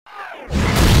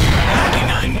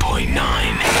99.9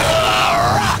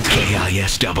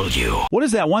 KISW. What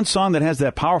is that one song that has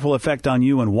that powerful effect on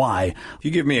you, and why? If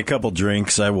you give me a couple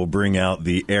drinks, I will bring out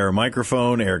the air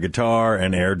microphone, air guitar,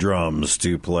 and air drums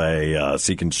to play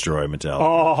Seek and Destroy Metallica. Oh,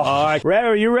 all right.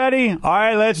 Are you ready? All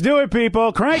right, let's do it,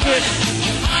 people. Crank it.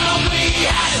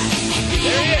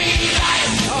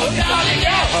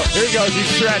 Here he goes.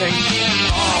 He's shredding.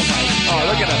 Oh,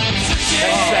 look at him.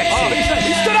 That's sexy.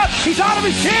 He stood up. He's out of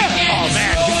his chair. Oh,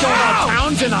 man. He's going all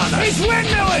Townsend on us. He's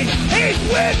windmilling. He's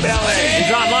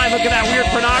online looking at weird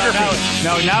pornography.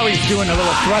 No, now he's doing a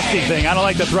little thrusty thing. I don't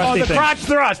like the thrusty thing. The crotch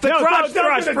thrust. Crotch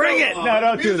thrust. Bring it. No,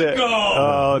 don't do that.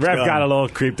 Oh, Ref got a little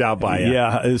creeped out by it.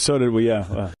 Yeah, so did we,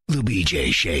 yeah. The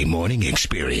BJ Shea Morning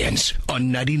Experience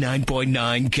on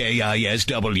 99.9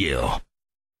 KISW.